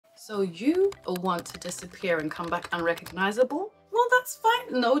So you want to disappear and come back unrecognizable? Well, that's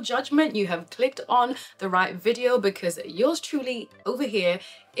fine. No judgment. You have clicked on the right video because yours truly over here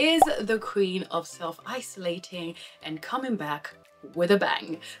is the queen of self-isolating and coming back with a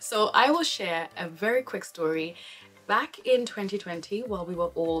bang. So I will share a very quick story. Back in 2020, while we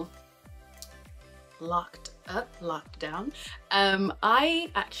were all locked down,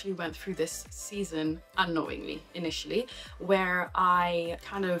 I actually went through this season unknowingly initially, where I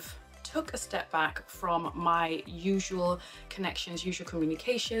kind of took a step back from my usual connections, usual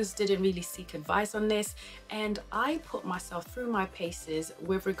communications, didn't really seek advice on this, and I put myself through my paces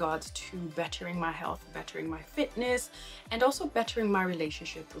with regards to bettering my health, bettering my fitness, and also bettering my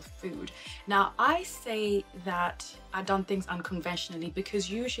relationship with food. Now, I say that I've done things unconventionally because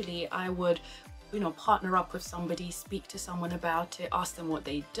usually I would partner up with somebody, speak to someone about it, ask them what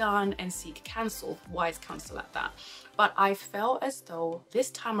they've done, and seek wise counsel at that. But I felt as though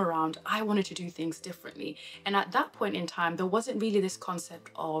this time around I wanted to do things differently, and at that point in time there wasn't really this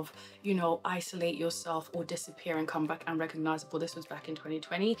concept of isolate yourself or disappear and come back unrecognizable. This was back in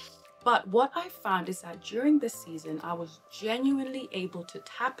 2020. But what I found is that during this season, I was genuinely able to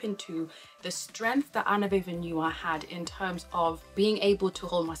tap into the strength that I never even knew I had in terms of being able to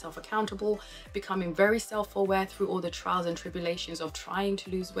hold myself accountable, becoming very self-aware through all the trials and tribulations of trying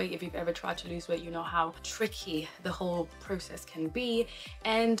to lose weight. If you've ever tried to lose weight, you know how tricky the whole process can be.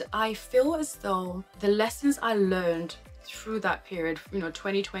 And I feel as though the lessons I learned through that period,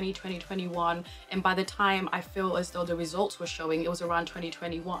 2020, 2021, and by the time I feel as though the results were showing, it was around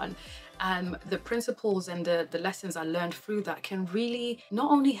 2021, the principles and the lessons I learned through that can really not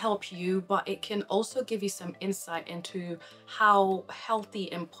only help you, but it can also give you some insight into how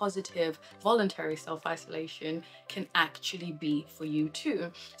healthy and positive voluntary self-isolation can actually be for you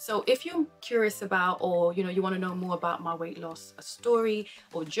too. So if you're curious about, or you want to know more about my weight loss story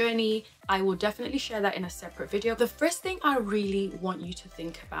or journey, I will definitely share that in a separate video. The first thing I really want you to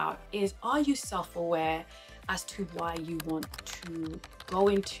think about is, are you self-aware as to why you want to go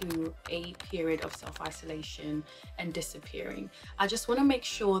into a period of self-isolation and disappearing? I just want to make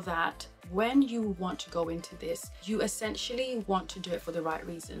sure that when you want to go into this, you essentially want to do it for the right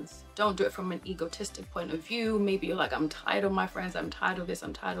reasons. Don't do it from an egotistic point of view. Maybe you're like, I'm tired of my friends, I'm tired of this,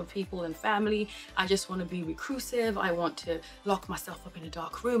 I'm tired of people and family, I just want to be reclusive, I want to lock myself up in a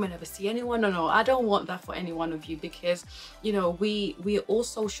dark room and never see anyone. No, I don't want that for any one of you, because we are all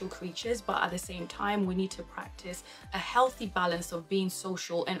social creatures, but at the same time we need to practice a healthy balance of being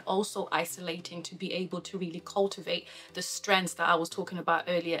social and also isolating to be able to really cultivate the strengths that I was talking about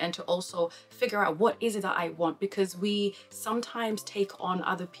earlier, and to also figure out what is it that I want, because we sometimes take on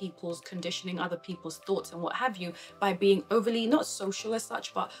other people's conditioning, other people's thoughts and what have you, by being overly, not social as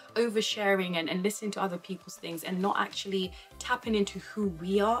such, but oversharing and listening to other people's things and not actually tapping into who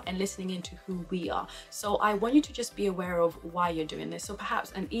we are and listening into who we are. So I want you to just be aware of why you're doing this. So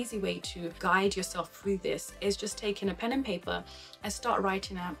perhaps an easy way to guide yourself through this is just taking a pen and paper and start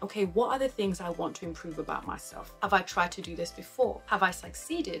writing out, okay, what are the things I want to improve about myself? Have I tried to do this before? Have I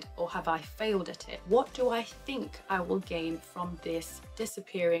succeeded or have I failed at it? What do I think I will gain from this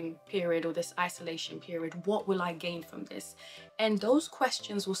disappearing period or this isolation period? What will I gain from this? And those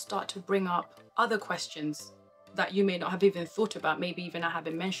questions will start to bring up other questions that you may not have even thought about. Maybe even I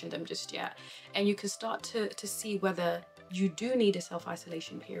haven't mentioned them just yet. And you can start to see whether you do need a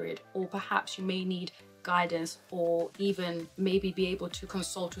self-isolation period, or perhaps you may need guidance, or even maybe be able to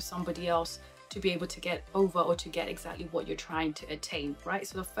consult with somebody else to be able to get over or to get exactly what you're trying to attain, right?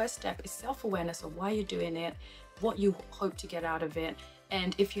 So the first step is self-awareness of why you're doing it, what you hope to get out of it.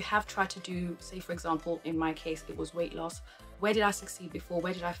 And if you have tried to do, say for example, in my case, it was weight loss, where did I succeed before?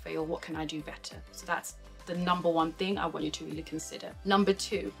 Where did I fail? What can I do better? So that's the number one thing I want you to really consider. Number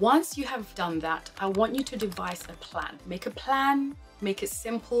two, once you have done that, I want you to devise a plan. Make a plan, make it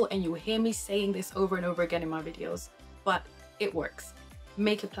simple, and you'll hear me saying this over and over again in my videos, but it works.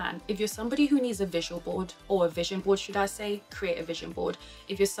 Make a plan. If you're somebody who needs a visual board, or a vision board should I say, create a vision board.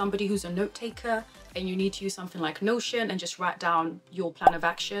 If you're somebody who's a note taker and you need to use something like Notion and just write down your plan of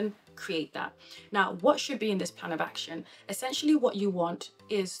action, create that. Now, what should be in this plan of action? Essentially what you want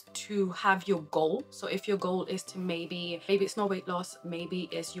is to have your goal. So if your goal is to maybe it's not weight loss, maybe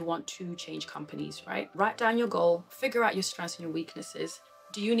it's you want to change companies, right? Write down your goal, figure out your strengths and your weaknesses.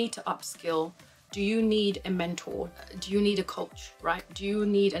 Do you need to upskill? Do you need a mentor? Do you need a coach, right? Do you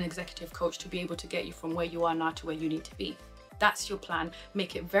need an executive coach to be able to get you from where you are now to where you need to be? That's your plan.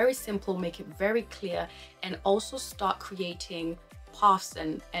 Make it very simple, make it very clear, and also start creating paths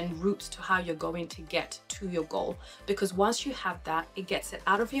and routes to how you're going to get to your goal. Because once you have that, it gets it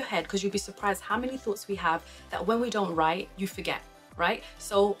out of your head, because you'll be surprised how many thoughts we have that when we don't write, you forget. right?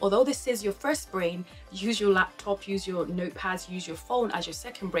 So although this is your first brain, use your laptop, use your notepads, use your phone as your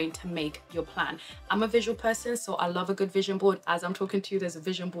second brain to make your plan. I'm a visual person, so I love a good vision board. As I'm talking to you, there's a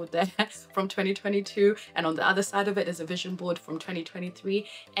vision board there from 2022, and on the other side of it is a vision board from 2023.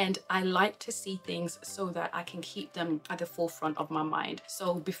 And I like to see things so that I can keep them at the forefront of my mind.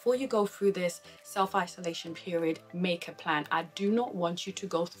 So before you go through this self-isolation period, make a plan. I do not want you to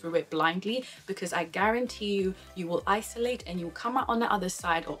go through it blindly, because I guarantee you, you will isolate and you'll come out on the other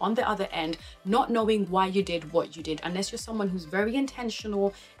side or on the other end not knowing why you did what you did. Unless you're someone who's very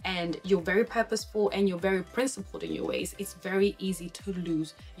intentional and you're very purposeful and you're very principled in your ways, it's very easy to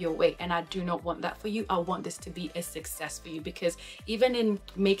lose your way. And I do not want that for you. I want this to be a success for you, because even in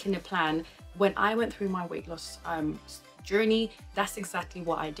making a plan, when I went through my weight loss journey, that's exactly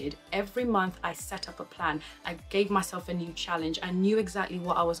what I did. Every month I set up a plan. I gave myself a new challenge. I knew exactly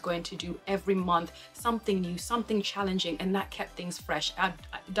what I was going to do every month, something new, something challenging, and that kept things fresh. It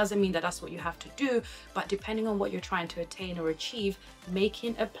doesn't mean that that's what you have to do, but depending on what you're trying to attain or achieve,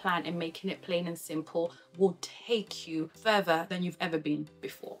 making a plan and making it plain and simple will take you further than you've ever been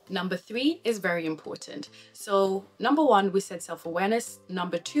before. Number 3 is very important. So number 1, we said self-awareness.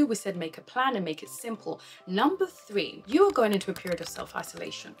 Number 2, we said make a plan and make it simple. Number 3, you are going into a period of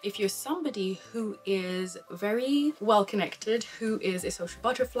self-isolation. If you're somebody who is very well connected, who is a social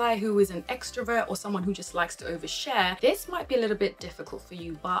butterfly, who is an extrovert, or someone who just likes to overshare, this might be a little bit difficult for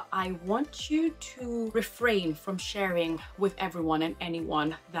you, but I want you to refrain from sharing with everyone and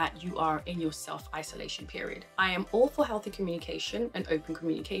anyone that you are in your self-isolation period. I am all for healthy communication and open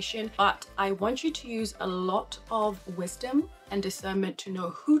communication, but I want you to use a lot of wisdom and discernment to know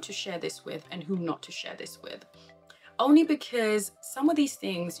who to share this with and who not to share this with. Only because some of these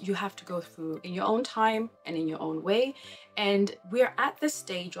things you have to go through in your own time and in your own way. And we're at this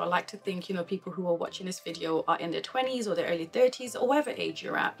stage, or I like to think, you know, people who are watching this video are in their 20s or their early 30s, or whatever age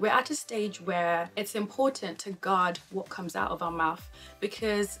you're at. We're at a stage where it's important to guard what comes out of our mouth,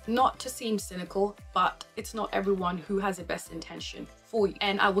 because, not to seem cynical, but it's not everyone who has the best intention for you.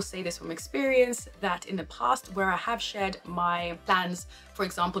 And I will say this from experience, that in the past where I have shared my plans, for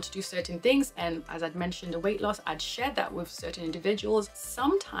example, to do certain things, and as I'd mentioned, the weight loss, I'd shared that with certain individuals.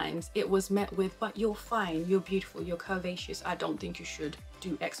 Sometimes it was met with, but you're fine, you're beautiful, you're curvaceous, I don't think you should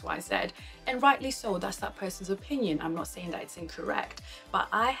do X, Y, Z. And rightly so, that's that person's opinion. I'm not saying that it's incorrect, but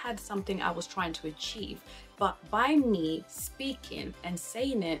I had something I was trying to achieve. But by me speaking and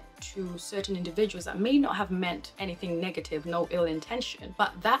saying it to certain individuals that may not have meant anything negative, no ill intention,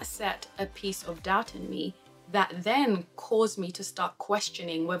 but that set a piece of doubt in me that then caused me to start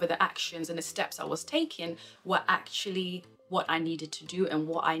questioning whether the actions and the steps I was taking were actually what I needed to do and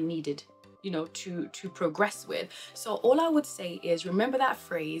what I needed, you know, to progress with. So all I would say is, remember that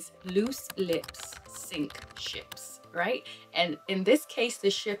phrase, loose lips sink ships, right? And in this case,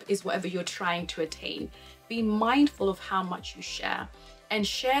 the ship is whatever you're trying to attain. Be mindful of how much you share, and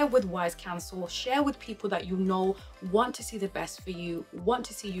share with wise counsel, share with people that you know want to see the best for you, want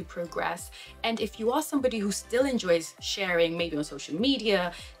to see you progress. And if you are somebody who still enjoys sharing, maybe on social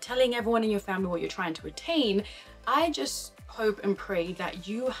media, telling everyone in your family what you're trying to attain, I just hope and pray that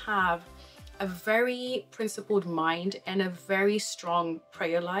you have a very principled mind and a very strong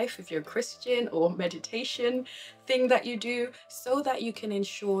prayer life, if you're a Christian, or meditation thing that you do, so that you can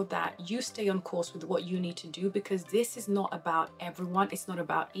ensure that you stay on course with what you need to do, because this is not about everyone, it's not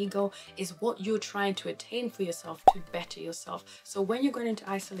about ego, it's what you're trying to attain for yourself to better yourself. So when you're going into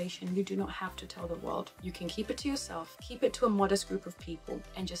isolation, you do not have to tell the world. You can keep it to yourself, keep it to a modest group of people,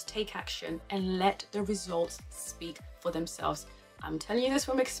 and just take action and let the results speak for themselves. I'm telling you this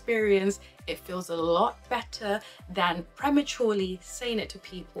from experience. It feels a lot better than prematurely saying it to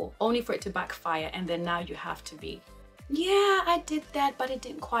people only for it to backfire, and then now you have to be, yeah, I did that, but it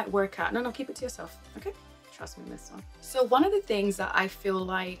didn't quite work out. No, keep it to yourself, okay? Trust me on this one. So one of the things that I feel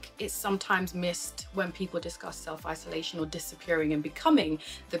like is sometimes missed when people discuss self-isolation or disappearing and becoming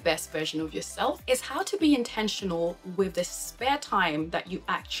the best version of yourself is how to be intentional with the spare time that you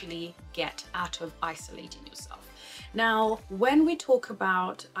actually get out of isolating yourself. Now, when we talk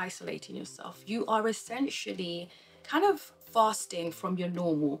about isolating yourself, you are essentially kind of fasting from your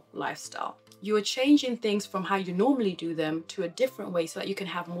normal lifestyle. You are changing things from how you normally do them to a different way, so that you can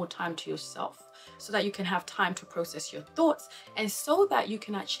have more time to yourself, so that you can have time to process your thoughts, and so that you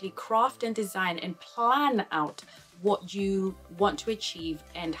can actually craft and design and plan out what you want to achieve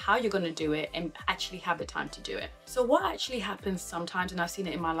and how you're going to do it, and actually have the time to do it. So what actually happens sometimes, and I've seen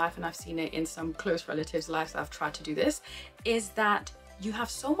it in my life and I've seen it in some close relatives' lives that I've tried to do this, is that you have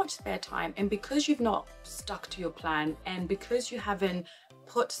so much spare time, and because you've not stuck to your plan, and because you haven't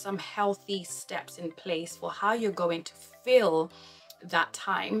put some healthy steps in place for how you're going to fill that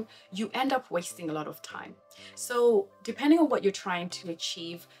time, you end up wasting a lot of time. So depending on what you're trying to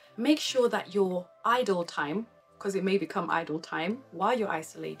achieve, make sure that your idle time, because it may become idle time while you're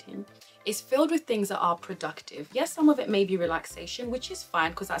isolating, is filled with things that are productive. Yes, some of it may be relaxation, which is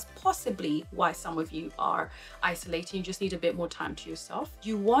fine, because that's possibly why some of you are isolating. You just need a bit more time to yourself.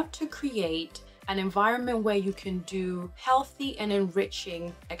 You want to create an environment where you can do healthy and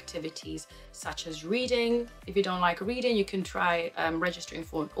enriching activities, such as reading. If you don't like reading, you can try registering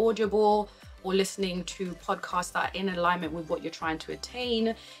for an Audible, or listening to podcasts that are in alignment with what you're trying to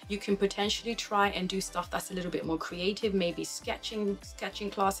attain. You can potentially try and do stuff that's a little bit more creative, maybe sketching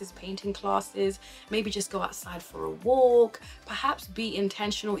classes, painting classes, maybe just go outside for a walk, perhaps be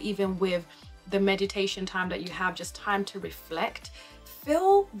intentional even with the meditation time that you have, just time to reflect.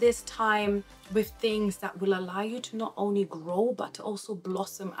 Fill this time with things that will allow you to not only grow, but to also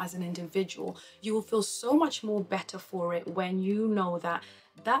blossom as an individual. You will feel so much more better for it when you know that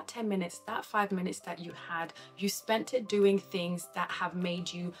that 10 minutes, that 5 minutes that you had, you spent it doing things that have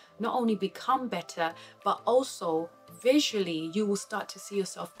made you not only become better, but also visually you will start to see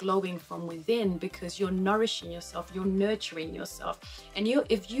yourself glowing from within, because you're nourishing yourself, you're nurturing yourself. And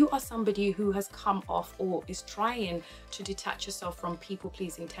if you are somebody who has come off or is trying to detach yourself from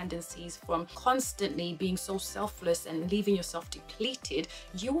people-pleasing tendencies, from constantly being so selfless and leaving yourself depleted,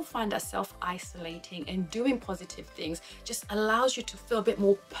 you will find that self-isolating and doing positive things just allows you to feel a bit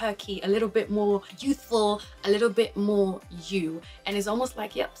more perky, a little bit more youthful, a little bit more you. And it's almost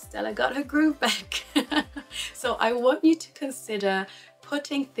like, yep, Stella got her groove back. So I want you to consider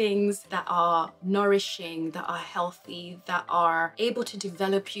putting things that are nourishing, that are healthy, that are able to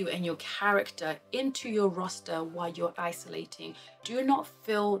develop you and your character into your roster while you're isolating. Do not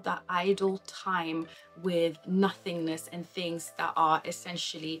fill that idle time with nothingness and things that are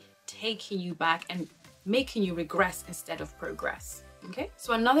essentially taking you back and making you regress instead of progress. Okay,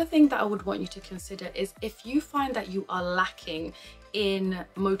 so another thing that I would want you to consider is, if you find that you are lacking in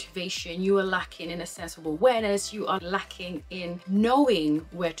motivation, you are lacking in a sense of awareness, you are lacking in knowing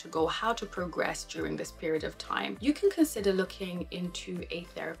where to go, how to progress during this period of time, you can consider looking into a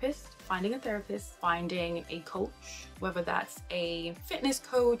therapist, finding a coach, whether that's a fitness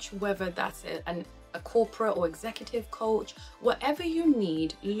coach, whether that's a corporate or executive coach, whatever you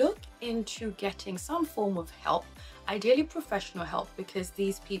need. Look into getting some form of help, ideally professional help, because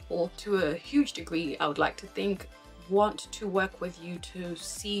these people, to a huge degree, I would like to think, want to work with you to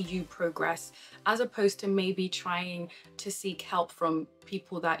see you progress, as opposed to maybe trying to seek help from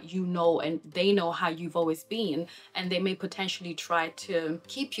people that you know and they know how you've always been, and they may potentially try to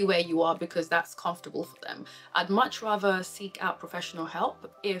keep you where you are because that's comfortable for them. I'd much rather seek out professional help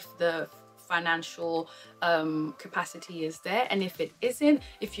if the financial capacity is there, and if it isn't,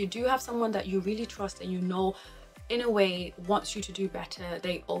 if you do have someone that you really trust and you know in a way wants you to do better,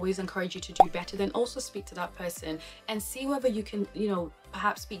 they always encourage you to do better, then also speak to that person and see whether you can, you know,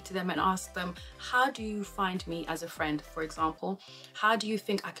 perhaps speak to them and ask them, how do you find me as a friend, for example? How do you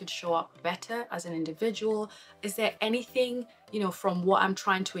think I could show up better as an individual? Is there anything, you know, from what I'm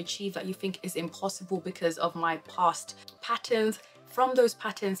trying to achieve that you think is impossible because of my past patterns? From those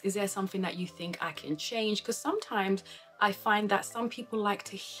patterns, is there something that you think I can change? Because sometimes I find that some people like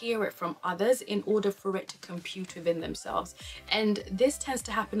to hear it from others in order for it to compute within themselves. And this tends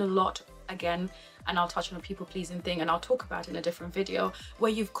to happen a lot, again, and I'll touch on a people-pleasing thing and I'll talk about it in a different video,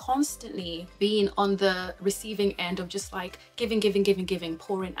 where you've constantly been on the receiving end of just like giving,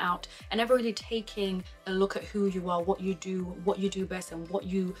 pouring out, and never really taking a look at who you are, what you do best, and what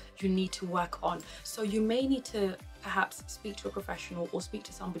you need to work on. So you may need to perhaps speak to a professional or speak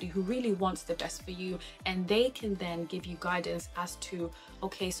to somebody who really wants the best for you, and they can then give you guidance as to,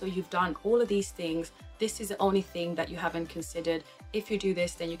 okay, so you've done all of these things, this is the only thing that you haven't considered. If you do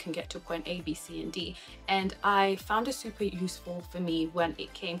this, then you can get to point A, B, C, and D. And I found it super useful for me when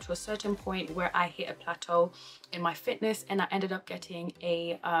it came to a certain point where I hit a plateau in my fitness, and I ended up getting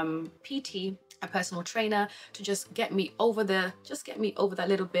a PT, a personal trainer, to just get me over that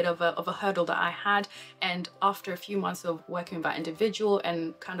little bit of a hurdle that I had. And after a few months of working with that individual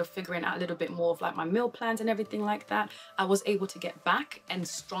and kind of figuring out a little bit more of like my meal plans and everything like that, I was able to get back and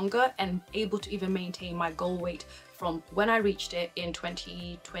stronger and able to even maintain my goal weight from when I reached it in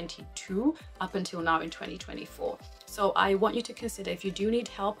 2022 up until now in 2024. So I want you to consider, if you do need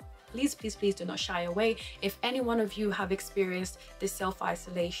help, please do not shy away. If any one of you have experienced this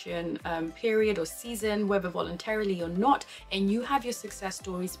self-isolation period or season, whether voluntarily or not, and you have your success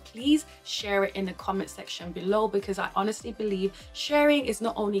stories, please share it in the comment section below, because I honestly believe sharing is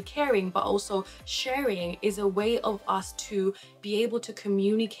not only caring, but also sharing is a way of us to be able to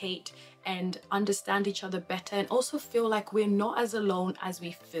communicate and understand each other better, and also feel like we're not as alone as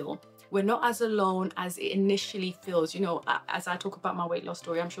we feel. We're not as alone as it initially feels. You know, as I talk about my weight loss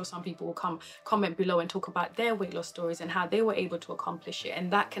story, I'm sure some people will comment below and talk about their weight loss stories and how they were able to accomplish it,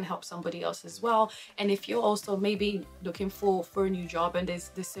 and that can help somebody else as well. And if you're also maybe looking for a new job, and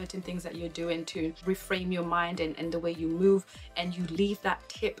there's certain things that you're doing to reframe your mind and the way you move, and you leave that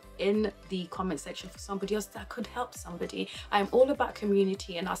tip in the comment section for somebody else, that could help somebody. I'm all about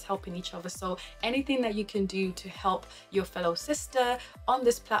community and us helping each other, so anything that you can do to help your fellow sister on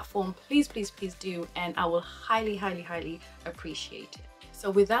this platform, please do, and I will highly appreciate it.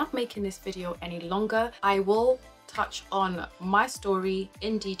 So without making this video any longer, I will touch on my story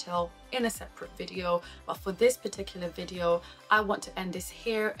in detail in a separate video, but for this particular video I want to end this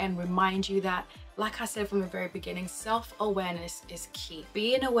here and remind you that, like I said from the very beginning, self-awareness is key.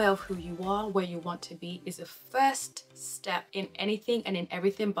 Being aware of who you are, where you want to be, is a first step in anything and in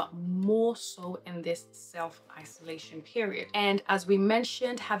everything, but more so in this self-isolation period. And as we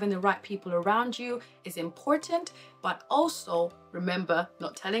mentioned, having the right people around you is important, but also remember,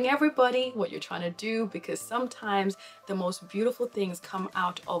 not telling everybody what you're trying to do, because sometimes the most beautiful things come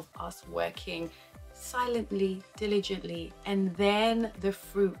out of us working silently, diligently, and then the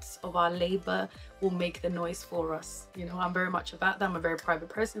fruits of our labor will make the noise for us. You know, I'm very much about that. I'm a very private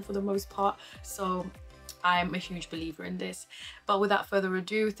person for the most part, so I'm a huge believer in this. But without further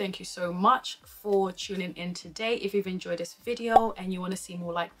ado, thank you so much for tuning in today. If you've enjoyed this video and you want to see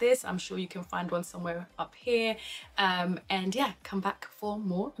more like this, I'm sure you can find one somewhere up here. And yeah, come back for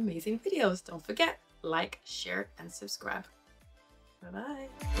more amazing videos. Don't forget, like, share, and subscribe. Bye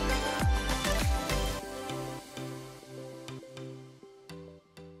bye.